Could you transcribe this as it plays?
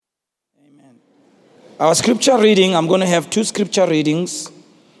Our scripture reading, I'm going to have two scripture readings.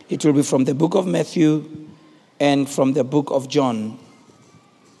 It will be from the book of Matthew and from the book of John.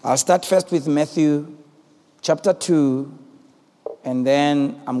 I'll start first with Matthew chapter 2, and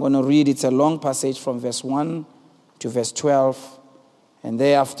then I'm going to read, it's a long passage from verse 1 to verse 12, and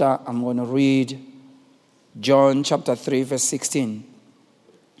thereafter I'm going to read John chapter 3, verse 16.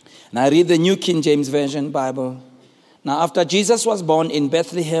 And I read the New King James Version Bible. Now after Jesus was born in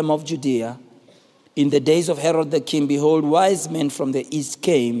Bethlehem of Judea, in the days of Herod the king, behold, wise men from the east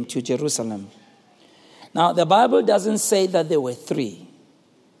came to Jerusalem. Now the Bible doesn't say that there were three.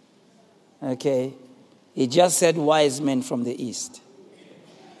 Okay? It just said wise men from the east.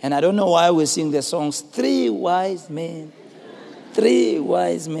 And I don't know why we sing the songs, three wise men, three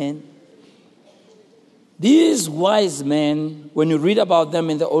wise men. These wise men, when you read about them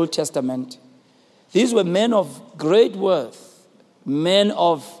in the Old Testament, these were men of great worth, men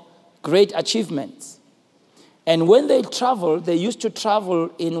of great achievements. And when they traveled, they used to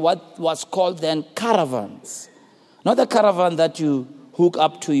travel in what was called then caravans. Not the caravan that you hook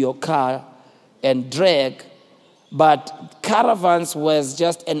up to your car and drag, but caravans was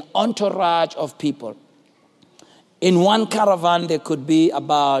just an entourage of people. In one caravan, there could be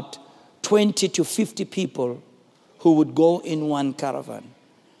about 20 to 50 people who would go in one caravan.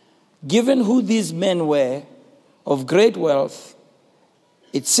 Given who these men were, of great wealth,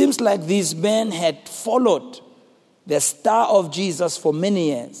 it seems like these men had followed the star of Jesus for many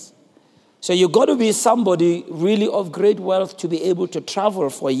years. So you got to be somebody really of great wealth to be able to travel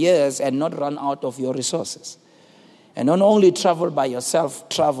for years and not run out of your resources. And not only travel by yourself,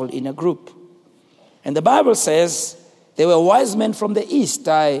 travel in a group. And the Bible says there were wise men from the east.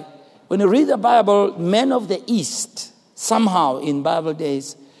 When you read the Bible, men of the east, somehow in Bible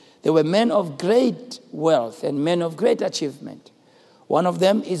days, there were men of great wealth and men of great achievement. One of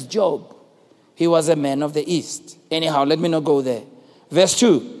them is Job. He was a man of the east. Anyhow, let me not go there. Verse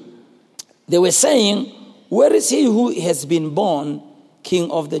 2. They were saying, where is he who has been born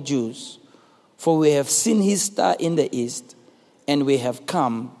King of the Jews? For we have seen his star in the east, and we have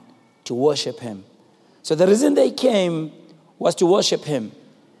come to worship him. So the reason they came was to worship him.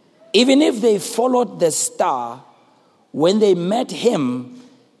 Even if they followed the star, when they met him,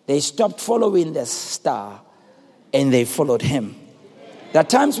 they stopped following the star and they followed him. There are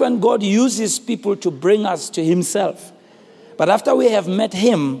times when God uses people to bring us to himself. But after we have met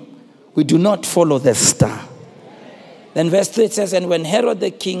him, we do not follow the star. Then verse 3 says, and when Herod the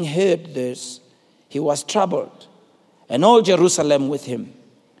king heard this, he was troubled, and all Jerusalem with him,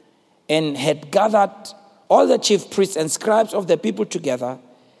 and had gathered all the chief priests and scribes of the people together.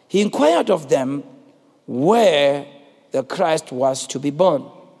 He inquired of them where the Christ was to be born.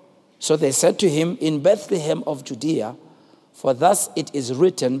 So they said to him, in Bethlehem of Judea, for thus it is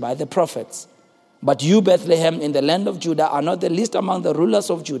written by the prophets. But you, Bethlehem, in the land of Judah, are not the least among the rulers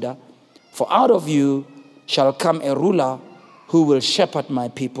of Judah, for out of you shall come a ruler who will shepherd my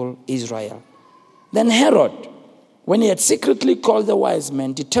people Israel. Then Herod, when he had secretly called the wise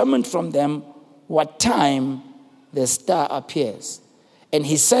men, determined from them what time the star appears. And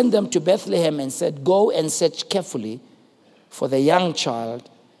he sent them to Bethlehem and said, go and search carefully for the young child.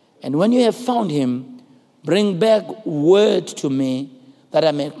 And when you have found him, bring back word to me that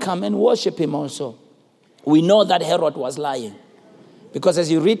I may come and worship him also. We know that Herod was lying. Because as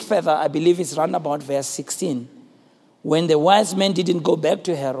you read further, I believe it's round about verse 16. When the wise men didn't go back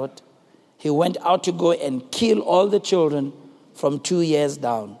to Herod, he went out to go and kill all the children from 2 years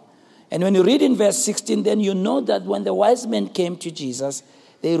down. And when you read in verse 16, then you know that when the wise men came to Jesus,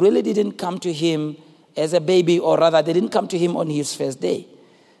 they really didn't come to him as a baby, or rather, they didn't come to him on his first day.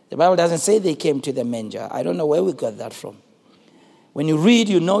 The Bible doesn't say they came to the manger. I don't know where we got that from. When you read,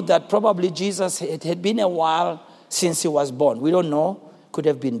 you know that probably Jesus, it had been a while since he was born. We don't know. It could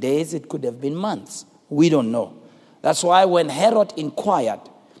have been days. It could have been months. We don't know. That's why when Herod inquired,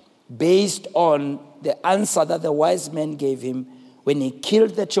 based on the answer that the wise men gave him, when he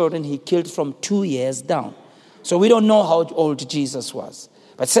killed the children, he killed from 2 years down. So we don't know how old Jesus was.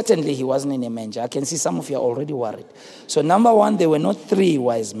 But certainly he wasn't in a manger. I can see some of you are already worried. So number one, there were not three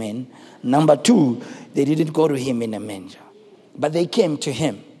wise men. Number two, they didn't go to him in a manger. But they came to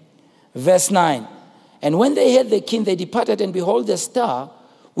him. Verse 9. And when they heard the king, they departed, and behold, the star,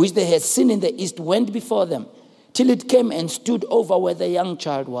 which they had seen in the east, went before them, till it came and stood over where the young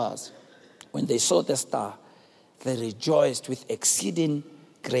child was. When they saw the star, they rejoiced with exceeding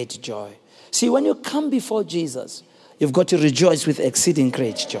great joy. See, when you come before Jesus, you've got to rejoice with exceeding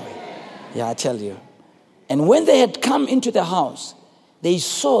great joy. Yeah, I tell you. And when they had come into the house, they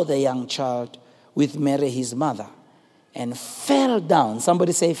saw the young child with Mary his mother, and fell down.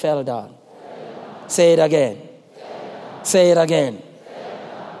 Somebody say fell down. Say it again. Say it again.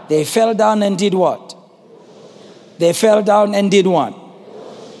 They fell down and did what? They fell down and did what?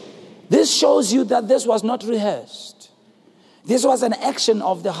 This shows you that this was not rehearsed. This was an action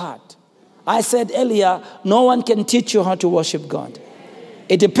of the heart. I said earlier, no one can teach you how to worship God.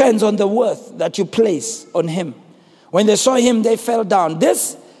 It depends on the worth that you place on him. When they saw him, they fell down.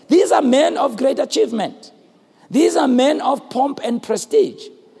 These are men of great achievement. These are men of pomp and prestige.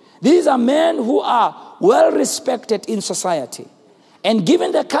 These are men who are well respected in society. And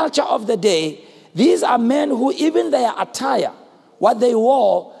given the culture of the day, these are men who, even their attire, what they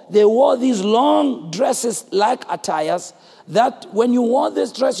wore these long dresses like attires, that when you wore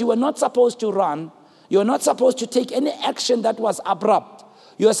this dress, you were not supposed to run. You were not supposed to take any action that was abrupt.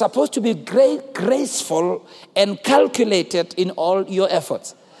 You are supposed to be graceful and calculated in all your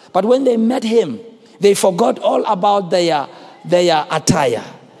efforts. But when they met him, they forgot all about their attire.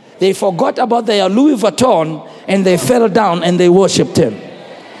 They forgot about their Louis Vuitton, and they fell down and they worshipped him.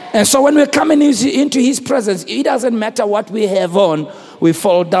 And so when we're coming into his presence, it doesn't matter what we have on, we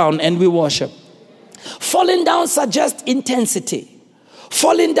fall down and we worship. Falling down suggests intensity.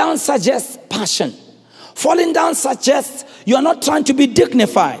 Falling down suggests passion. Falling down suggests you are not trying to be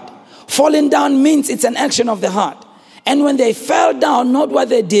dignified. Falling down means it's an action of the heart. And when they fell down, not what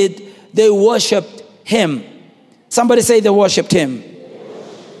they did, they worshipped him. Somebody say they worshipped him.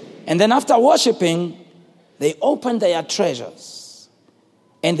 And then after worshiping, they opened their treasures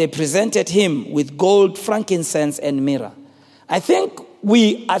and they presented him with gold, frankincense, and myrrh. I think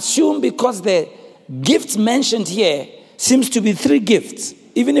we assume because the gifts mentioned here seems to be 3 gifts,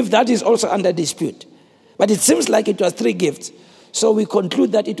 even if that is also under dispute. But it seems like it was 3 gifts. So we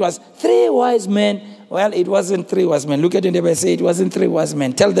conclude that it was 3 wise men. Well, it wasn't 3 wise men. Look at your neighbor and say, it wasn't 3 wise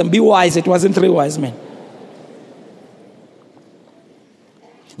men. Tell them, be wise, it wasn't 3 wise men.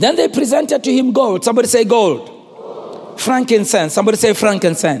 Then they presented to him gold. Somebody say gold. Frankincense. Somebody say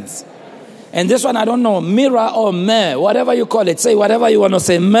frankincense. And this one, I don't know, myrrh or myrrh, whatever you call it. Say whatever you want to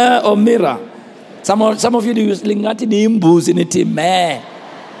say, myrrh or myrrh. Some of you use lingati ni imbus in it, myrrh.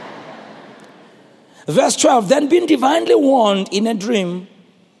 Verse 12, then being divinely warned in a dream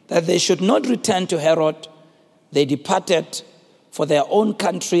that they should not return to Herod, they departed for their own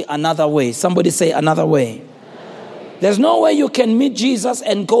country another way. Somebody say another way. There's no way you can meet Jesus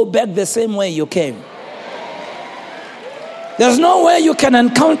and go back the same way you came. There's no way you can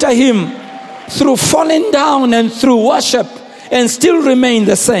encounter him through falling down and through worship and still remain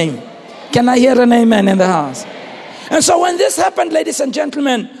the same. Can I hear an amen in the house? And so when this happened, ladies and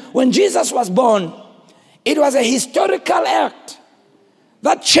gentlemen, when Jesus was born, it was a historical act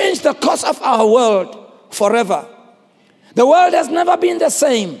that changed the course of our world forever. The world has never been the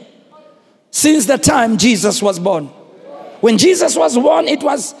same since the time Jesus was born. When Jesus was born, it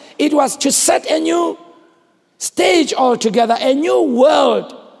was to set a new stage altogether, a new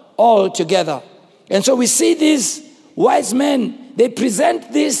world altogether. And so we see these wise men, they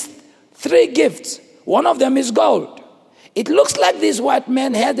present these 3 gifts. One of them is gold. It looks like these white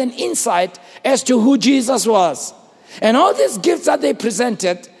men had an insight as to who Jesus was. And all these gifts that they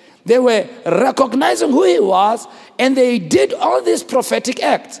presented, they were recognizing who he was, and they did all these prophetic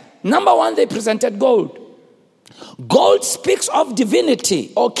acts. Number 1, they presented gold. Gold speaks of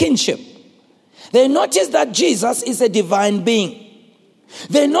divinity or kinship. They noticed that Jesus is a divine being.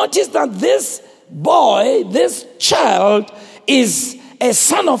 They noticed that this boy, this child, is a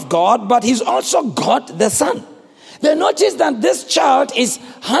son of God, but he's also God the Son. They noticed that this child is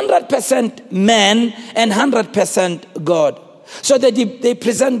 100% man and 100% God. So they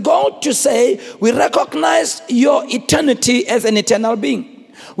present gold to say, we recognize your eternity as an eternal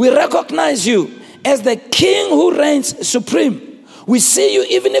being. We recognize you as the King who reigns supreme. We see you,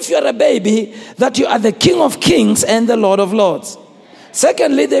 even if you're a baby, that you are the King of Kings and the Lord of Lords.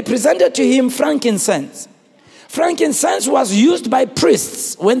 Secondly, they presented to him frankincense. Frankincense was used by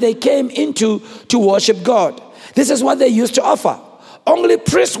priests when they came to worship God. This is what they used to offer. Only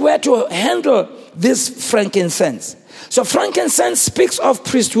priests were to handle this frankincense. So frankincense speaks of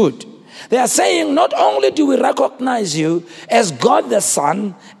priesthood. They are saying, not only do we recognize you as God the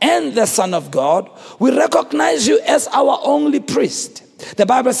Son and the Son of God, we recognize you as our only priest. The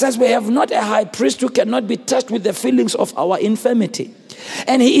Bible says we have not a high priest who cannot be touched with the feelings of our infirmity.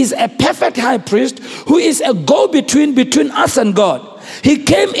 And he is a perfect high priest who is a go-between between us and God. He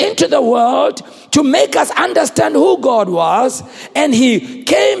came into the world to make us understand who God was, and he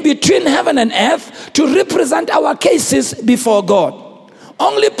came between heaven and earth to represent our cases before God.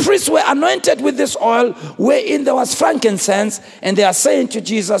 Only priests were anointed with this oil, wherein there was frankincense, and they are saying to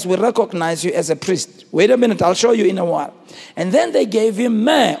Jesus, we recognize you as a priest. Wait a minute, I'll show you in a while. And then they gave him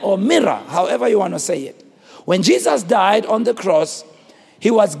myrrh or myrrh, however you want to say it. When Jesus died on the cross,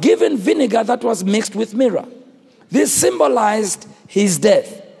 he was given vinegar that was mixed with myrrh. This symbolized his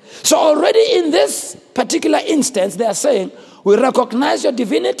death. So already in this particular instance, they are saying, we recognize your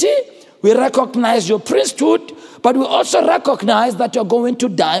divinity, we recognize your priesthood, but we also recognize that you're going to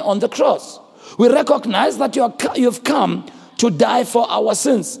die on the cross. We recognize that you've come to die for our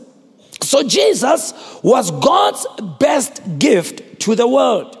sins. So Jesus was God's best gift to the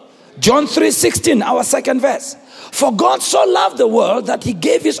world. John 3:16, our second verse. For God so loved the world that he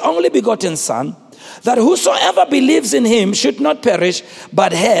gave his only begotten Son, that whosoever believes in him should not perish,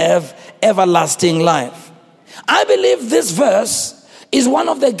 but have everlasting life. I believe this verse is one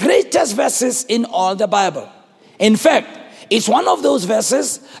of the greatest verses in all the Bible. In fact, it's one of those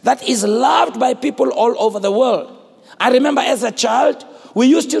verses that is loved by people all over the world. I remember as a child, we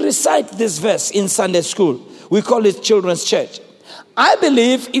used to recite this verse in Sunday school. We call it Children's Church. I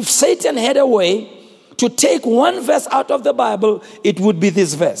believe if Satan had a way to take one verse out of the Bible, it would be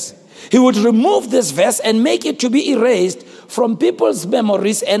this verse. He would remove this verse and make it to be erased from people's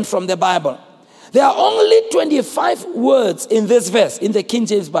memories and from the Bible. There are only 25 words in this verse in the King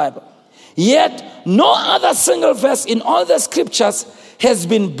James Bible. Yet, no other single verse in all the scriptures has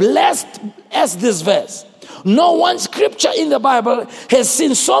been blessed as this verse. No one scripture in the Bible has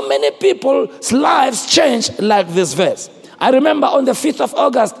seen so many people's lives change like this verse. I remember on the 5th of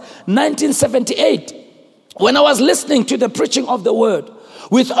August, 1978, when I was listening to the preaching of the word,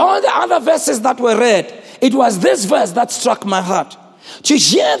 with all the other verses that were read, it was this verse that struck my heart. To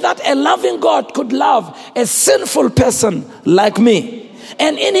hear that a loving God could love a sinful person like me.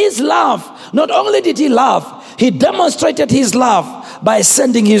 And in his love, not only did he love, he demonstrated his love by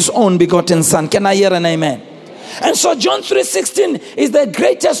sending his own begotten Son. Can I hear an amen? And so John 3:16 is the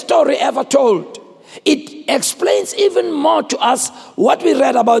greatest story ever told. It explains even more to us what we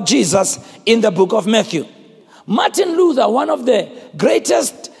read about Jesus in the book of Matthew. Martin Luther, one of the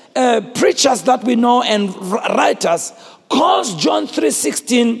greatest preachers that we know and writers, calls John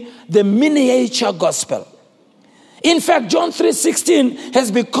 3:16 the miniature gospel. In fact, John 3:16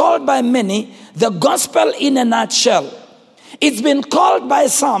 has been called by many the gospel in a nutshell. It's been called by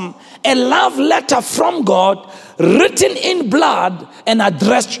some a love letter from God written in blood and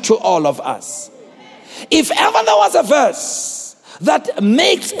addressed to all of us. If ever there was a verse that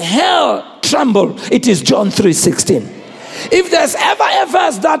makes hell tremble, it is John 3:16. If there's ever a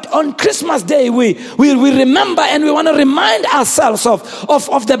verse that on Christmas Day we remember and we want to remind ourselves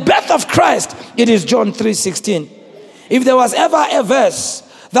of the birth of Christ, it is John 3:16. If there was ever a verse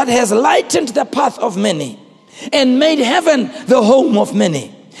that has lightened the path of many and made heaven the home of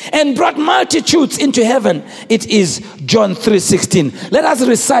many and brought multitudes into heaven, it is John 3:16. Let us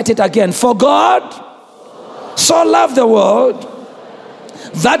recite it again. For God so loved the world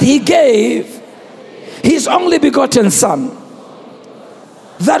that he gave his only begotten Son,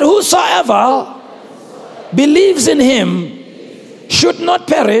 that whosoever believes in him should not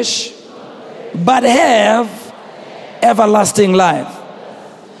perish, but have everlasting life.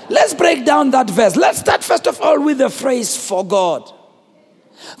 Let's break down that verse. Let's start first of all with the phrase "for God."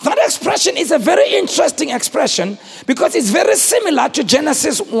 That expression is a very interesting expression because it's very similar to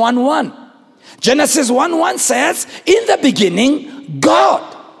Genesis 1:1. Genesis 1:1 says, in the beginning, God.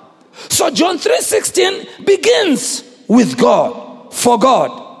 So John 3:16 begins with God, for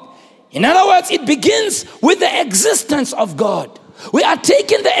God. In other words, it begins with the existence of God. We are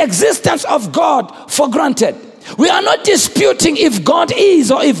taking the existence of God for granted. We are not disputing if God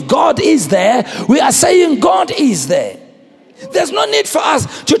is or if God is there. We are saying God is there. There's no need for us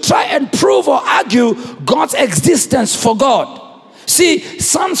to try and prove or argue God's existence for God. See,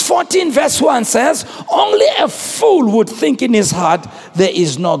 Psalms 14 verse 1 says, only a fool would think in his heart there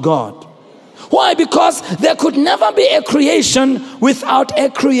is no God. Why? Because there could never be a creation without a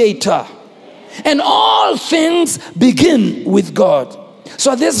creator. And all things begin with God.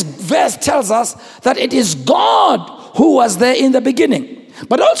 So this verse tells us that it is God who was there in the beginning.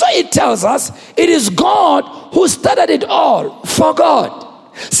 But also it tells us it is God who started it all, for God.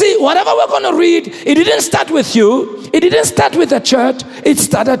 See, whatever we're going to read, it didn't start with you. It didn't start with the church. It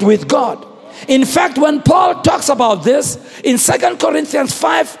started with God. In fact, when Paul talks about this in 2 Corinthians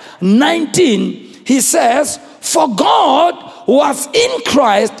 5:19, he says, for God was in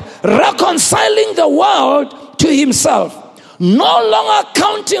Christ reconciling the world to himself, no longer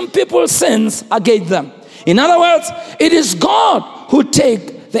counting people's sins against them. In other words, it is God who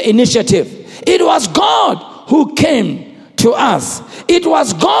takes the initiative. It was God who came to us. It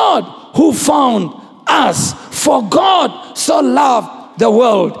was God who found us. For God so loved the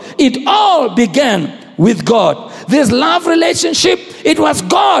world. It all began with God. This love relationship, it was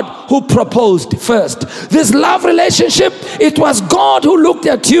God who proposed first. This love relationship, it was God who looked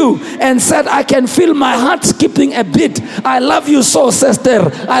at you and said, I can feel my heart skipping a bit. I love you so,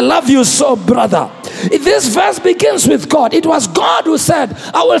 sister. I love you so, brother. This verse begins with God. It was God who said,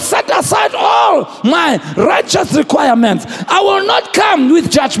 I will set aside all my righteous requirements. I will not come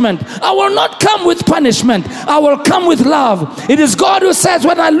with judgment. I will not come with punishment. I will come with love. It is God who says,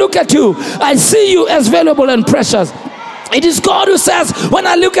 when I look at you, I see you as valuable and precious. It is God who says, when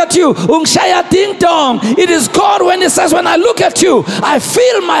I look at you, Ungshaya ding dong. It is God when He says, when I look at you, I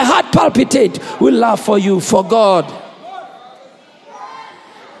feel my heart palpitate with love for you, for God.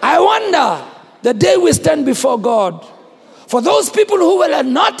 I wonder, the day we stand before God, for those people who will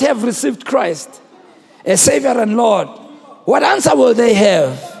not have received Christ as Savior and Lord, what answer will they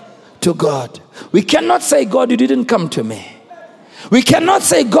have to God? We cannot say, God, you didn't come to me. We cannot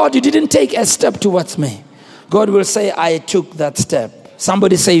say, God, you didn't take a step towards me. God will say, I took that step.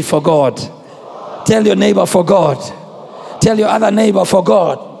 Somebody say, for God. Tell your neighbor, for God. Tell your other neighbor, for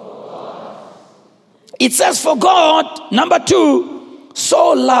God. It says, for God, number 2,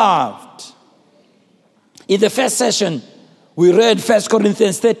 so loved. In the first session, we read 1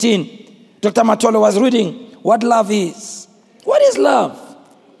 Corinthians 13. Dr. Matolo was reading what love is. What is love?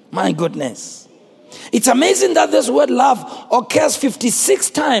 My goodness. It's amazing that this word love occurs 56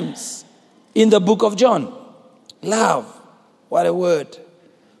 times in the book of John. Love. What a word.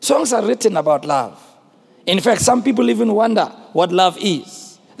 Songs are written about love. In fact, some people even wonder what love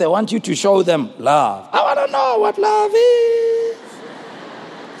is. They want you to show them love. I want to know what love is.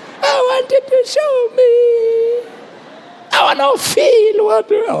 I want you to show me. I want to feel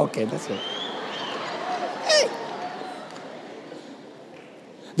what... Okay, that's it. Hey.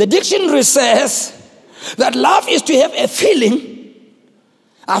 The dictionary says that love is to have a feeling,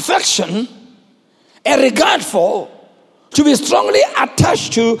 affection, a regard for, to be strongly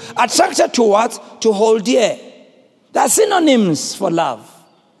attached to, attracted towards, to hold dear. There are synonyms for love,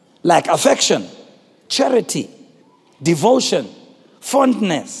 like affection, charity, devotion,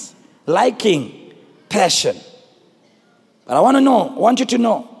 fondness, liking, passion. But I want you to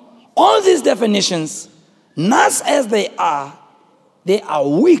know, all these definitions, nice as they are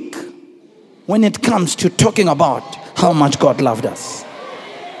weak when it comes to talking about how much God loved us.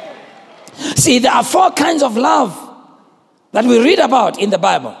 See, there are 4 kinds of love that we read about in the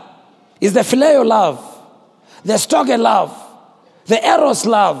Bible. It's the phileo love, the storge love, the eros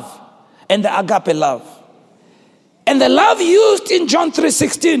love, and the agape love. And the love used in John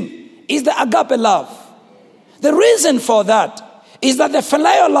 3:16 is the agape love. The reason for that is that the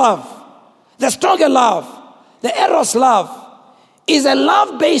phileo love, the storge love, the eros love is a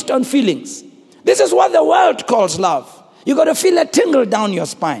love based on feelings. This is what the world calls love. You got to feel a tingle down your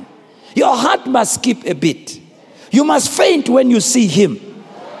spine. Your heart must skip a bit. You must faint when you see him.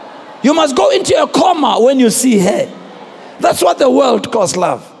 You must go into a coma when you see her. That's what the world calls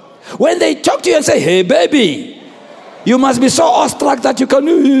love. When they talk to you and say, hey baby, you must be so awestruck that you can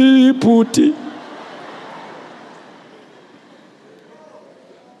put it.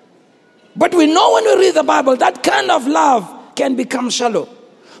 But we know when we read the Bible, that kind of love can become shallow.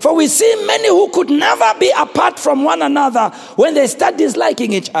 For we see many who could never be apart from one another when they start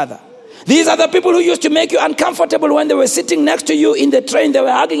disliking each other. These are the people who used to make you uncomfortable when they were sitting next to you in the train. They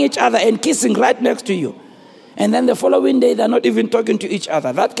were hugging each other and kissing right next to you. And then the following day, they're not even talking to each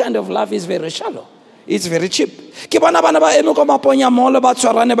other. That kind of love is very shallow. It's very cheap. But now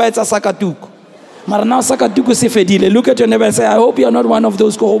sakatuku se fedile. Look at your neighbor and say, I hope you're not one of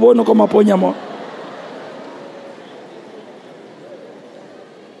those.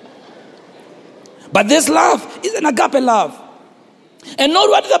 But this love is an agape love. And note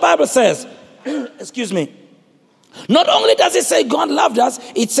what the Bible says. Excuse me. Not only does it say God loved us,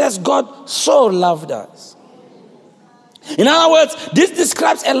 it says God so loved us. In other words, this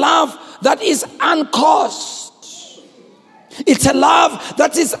describes a love that is uncaused. It's a love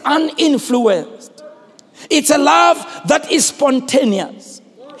that is uninfluenced. It's a love that is spontaneous.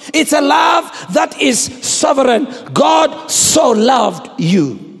 It's a love that is sovereign. God so loved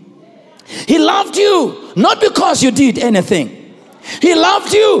you. He loved you not because you did anything. He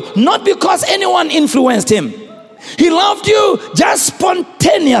loved you not because anyone influenced him. He loved you just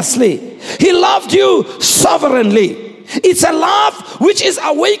spontaneously. He loved you sovereignly. It's a love which is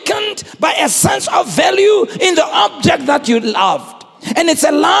awakened by a sense of value in the object that you loved. And it's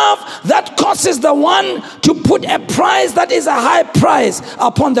a love that causes the one to put a price that is a high price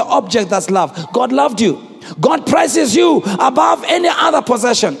upon the object that's loved. God loved you. God prizes you above any other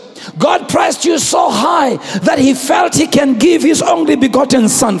possession. God prized you so high that he felt he can give his only begotten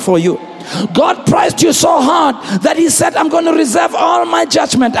son for you. God prized you so hard that he said, I'm going to reserve all my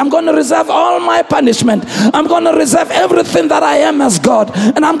judgment. I'm going to reserve all my punishment. I'm going to reserve everything that I am as God.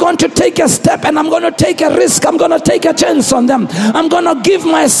 And I'm going to take a step and I'm going to take a risk. I'm going to take a chance on them. I'm going to give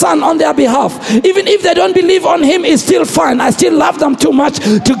my son on their behalf. Even if they don't believe on him, it's still fine. I still love them too much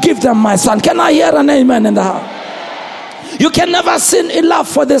to give them my son. Can I hear an amen in the house? You can never sin in love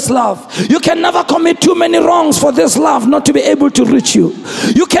for this love. You can never commit too many wrongs for this love not to be able to reach you.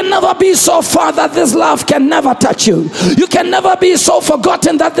 You can never be so far that this love can never touch you. You can never be so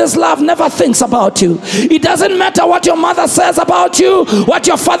forgotten that this love never thinks about you. It doesn't matter what your mother says about you, what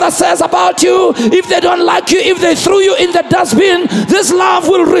your father says about you. If they don't like you, if they threw you in the dustbin, this love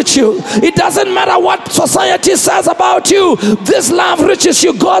will reach you. It doesn't matter what society says about you. This love reaches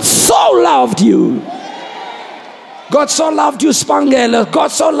you. God so loved you. God so loved you, Spangele. God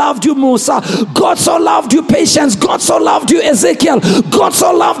so loved you, Musa. God so loved you, Patience. God so loved you, Ezekiel. God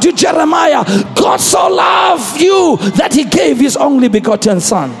so loved you, Jeremiah. God so loved you that he gave his only begotten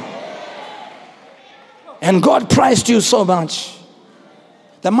son. And God prized you so much.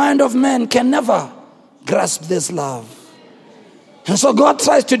 The mind of man can never grasp this love. And so God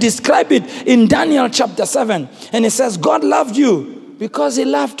tries to describe it in Daniel chapter 7. And he says, God loved you because he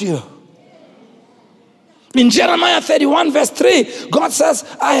loved you. In Jeremiah 31 verse 3, God says,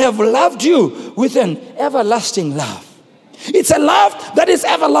 I have loved you with an everlasting love. It's a love that is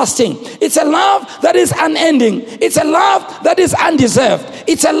everlasting. It's a love that is unending. It's a love that is undeserved.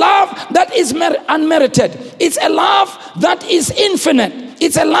 It's a love that is unmerited. It's a love that is infinite.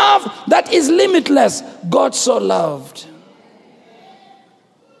 It's a love that is limitless. God so loved.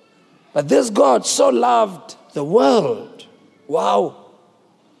 But this God so loved the world. Wow.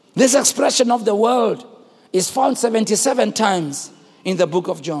 This expression of the world is found 77 times in the book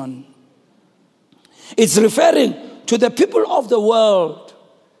of John. It's referring to the people of the world,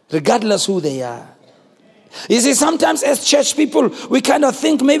 regardless who they are. You see, sometimes as church people, we kind of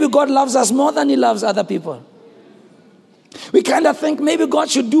think maybe God loves us more than he loves other people. We kind of think maybe God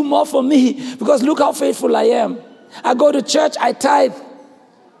should do more for me because look how faithful I am. I go to church, I tithe,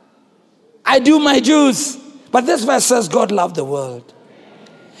 I do my dues. But this verse says God loved the world.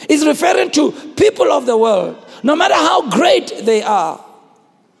 It's referring to people of the world. No matter how great they are,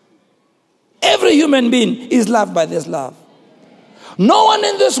 every human being is loved by this love. No one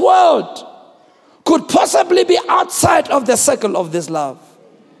in this world could possibly be outside of the circle of this love.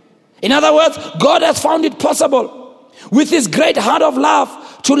 In other words, God has found it possible with his great heart of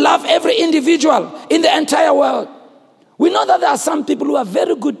love to love every individual in the entire world. We know that there are some people who are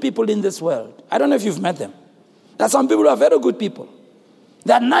very good people in this world. I don't know if you've met them. There are some people who are very good people.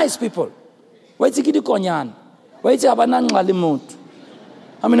 They are nice people. How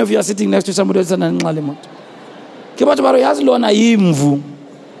many of you are sitting next to somebody who is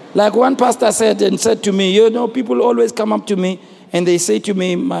like one pastor said to me, you know, people always come up to me and they say to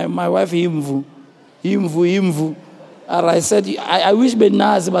me, my wife imvu. And I said, I wish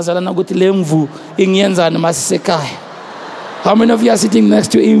how many of you are sitting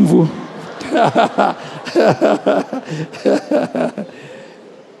next to imvu?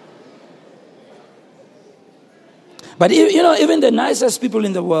 But you know, even the nicest people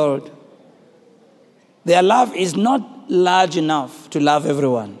in the world, their love is not large enough to love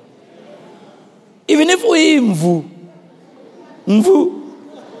everyone. Even if we mvu,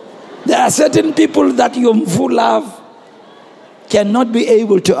 there are certain people that your mvu love cannot be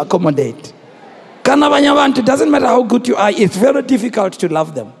able to accommodate. It doesn't matter how good you are, it's very difficult to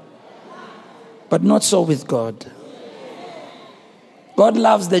love them. But not so with God. God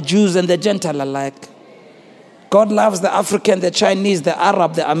loves the Jews and the Gentile alike. God loves the African, the Chinese, the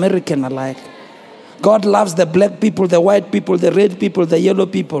Arab, the American alike. God loves the black people, the white people, the red people, the yellow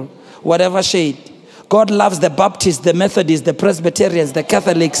people, whatever shade. God loves the Baptists, the Methodists, the Presbyterians, the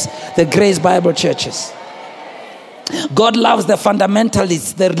Catholics, the Grace Bible churches. God loves the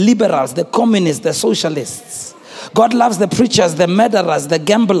fundamentalists, the liberals, the communists, the socialists. God loves the preachers, the murderers, the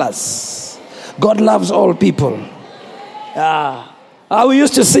gamblers. God loves all people. We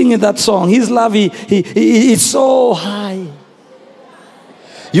used to sing in that song. His love is so high.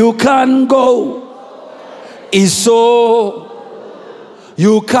 You can't go. It's so.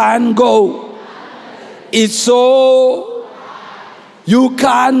 You can't go. It's so. You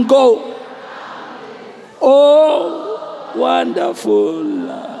can't go. Oh, wonderful.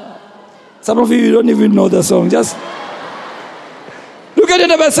 Some of you don't even know the song. Just look at it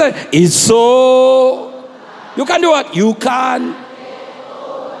and say, it's so. You can do what? You can.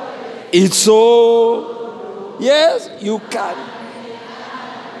 It's so. Yes, you can.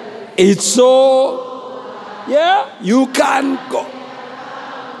 It's so, yeah, you can go.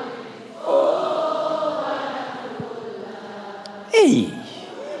 Oh. Hey.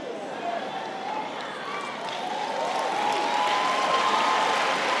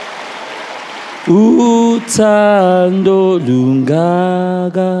 Uthando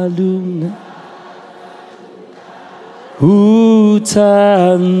lungagalunga.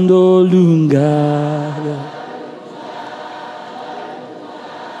 Uthando lungaga.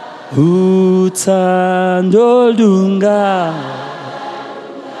 Uthando lungaga.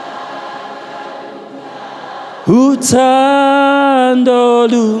 Uthando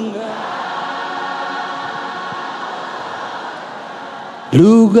lungaga.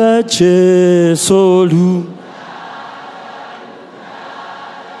 Luga Jesu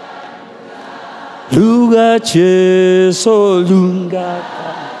Luga Jesu lunga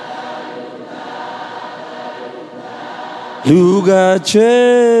Luga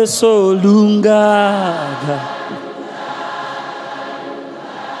Jesu lunga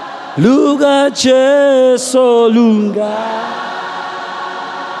Luga Jesu lunga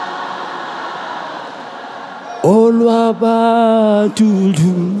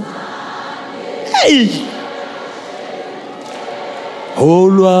Olwabatulu. Hey!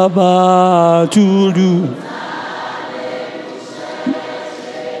 Olwabatulu.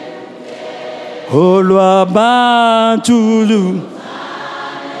 Olwabatulu.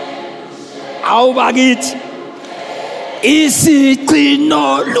 Awubakit.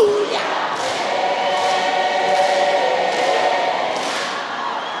 Isiqino luya.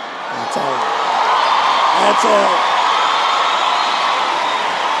 That's it.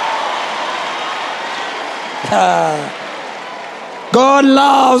 God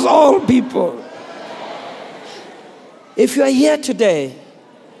loves all people. If you are here today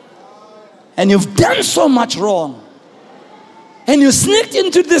and you've done so much wrong and you sneaked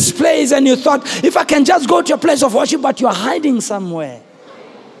into this place and you thought, if I can just go to a place of worship, but you're hiding somewhere,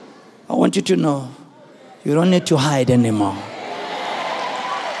 I want you to know you don't need to hide anymore.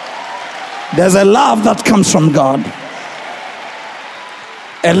 There's a love that comes from God.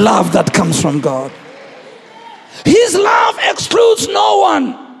 A love that comes from God. His love excludes no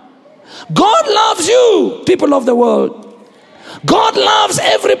one. God loves you, people of the world. God loves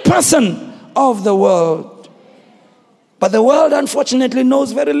every person of the world. But the world, unfortunately,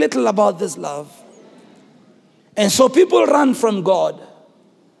 knows very little about this love. And so people run from God.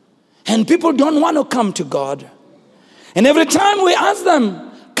 And people don't want to come to God. And every time we ask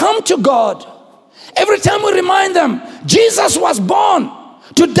them, come to God. Every time we remind them, Jesus was born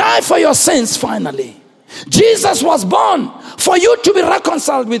to die for your sins finally. Jesus was born for you to be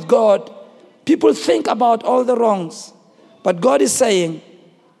reconciled with God. People think about all the wrongs. But God is saying,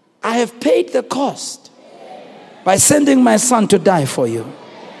 I have paid the cost by sending my son to die for you.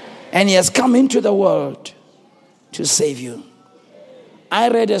 And he has come into the world to save you. I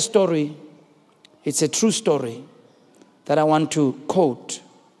read a story. It's a true story that I want to quote.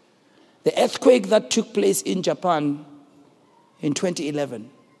 The earthquake that took place in Japan in 2011.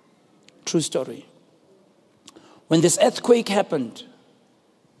 True story. When this earthquake happened,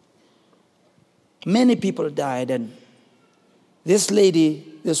 many people died, and this lady,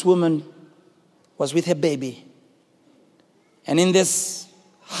 this woman, was with her baby. And in this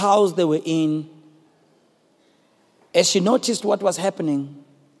house they were in, as she noticed what was happening,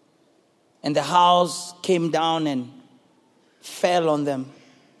 and the house came down and fell on them,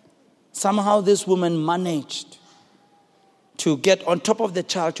 somehow this woman managed to get on top of the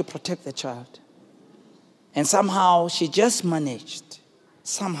child to protect the child. And somehow she just managed,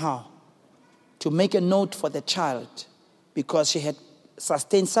 somehow, to make a note for the child because she had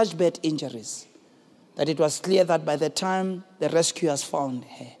sustained such bad injuries that it was clear that by the time the rescuers found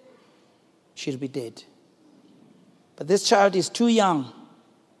her, she'd be dead. But this child is too young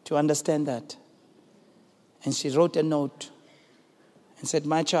to understand that. And she wrote a note and said,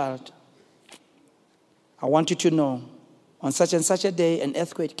 my child, I want you to know, on such and such a day, an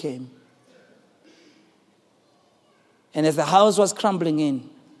earthquake came. And as the house was crumbling in,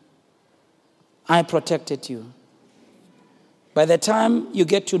 I protected you. By the time you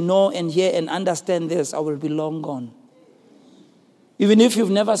get to know and hear and understand this, I will be long gone. Even if you've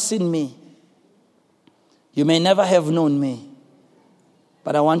never seen me, you may never have known me,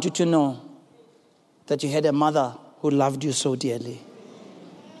 but I want you to know that you had a mother who loved you so dearly.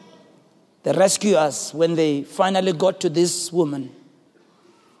 The rescuers, when they finally got to this woman,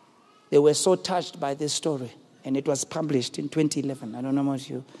 they were so touched by this story. And it was published in 2011. I don't know if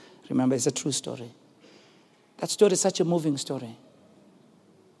you remember. It's a true story. That story is such a moving story.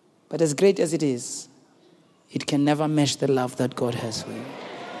 But as great as it is, it can never match the love that God has for you.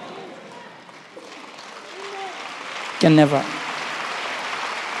 Can never.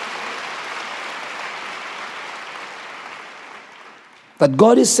 But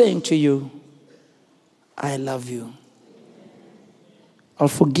God is saying to you, I love you. I'll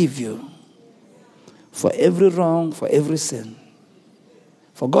forgive you for every wrong, for every sin.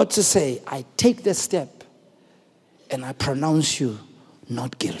 For God to say, I take the step and I pronounce you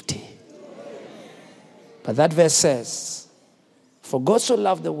not guilty. But that verse says, for God so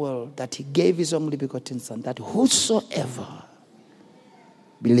loved the world that he gave his only begotten Son, that whosoever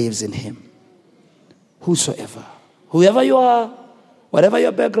believes in him, whosoever, whoever you are, whatever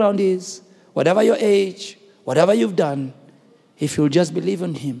your background is, whatever your age, whatever you've done, if you'll just believe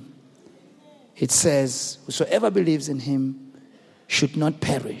in him, it says, whosoever believes in him should not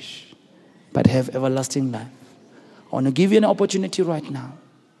perish, but have everlasting life. I want to give you an opportunity right now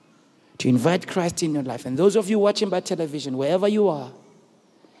to invite Christ in your life. And those of you watching by television, wherever you are,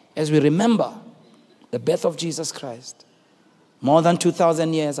 as we remember the birth of Jesus Christ, more than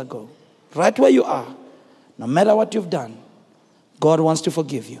 2,000 years ago, right where you are, no matter what you've done, God wants to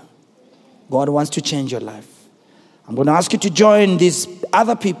forgive you. God wants to change your life. I'm going to ask you to join these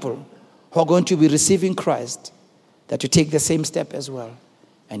other people who are going to be receiving Christ, that you take the same step as well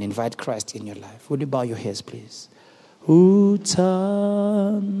and invite Christ in your life. Would you bow your heads, please? Uthando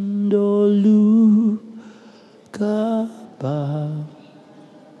lukaba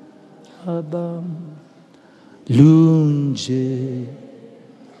abam lunje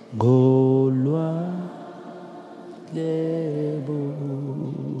golwa lebo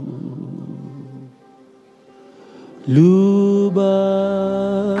lubanzilu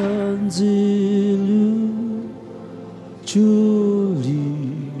juli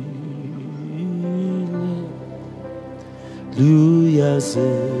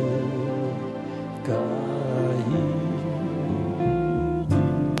luyaze kahi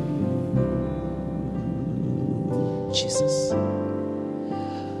Jesus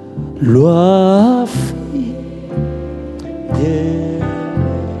Loafi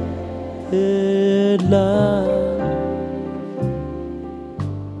de la